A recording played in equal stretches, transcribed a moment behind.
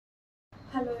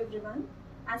Hello everyone.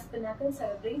 As Pinnacle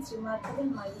celebrates remarkable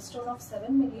milestone of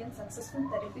 7 million successful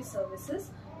therapy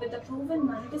services with a proven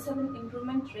 97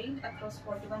 improvement rate across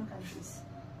 41 countries,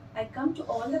 I come to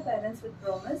all the parents with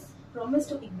promise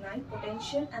to ignite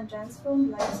potential and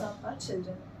transform lives of our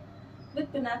children.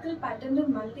 With Pinnacle Patented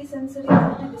Multi-Sensory,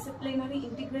 Multi-Disciplinary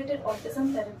Integrated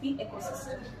Autism Therapy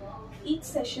Ecosystem. Each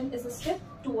session is a step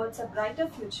towards a brighter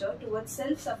future, towards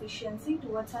self-sufficiency,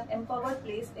 towards an empowered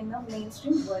place in the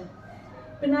mainstream world.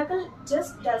 Pinnacle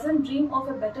just doesn't dream of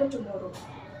a better tomorrow.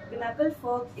 Pinnacle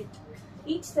for it.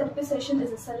 Each therapy session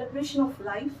is a celebration of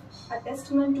life, a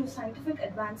testament to scientific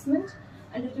advancement,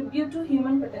 and a tribute to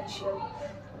human potential.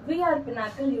 We are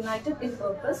Pinnacle, united in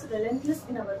purpose, relentless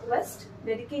in our quest,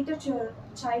 dedicated to your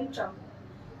child trump.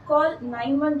 Call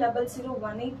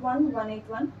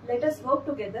 9100181181. Let us work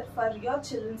together for your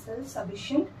children's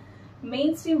self-sufficient,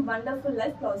 mainstream, wonderful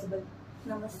life plausible.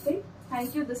 Namaste.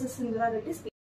 Thank you. This is Sindhura Reddy speaking.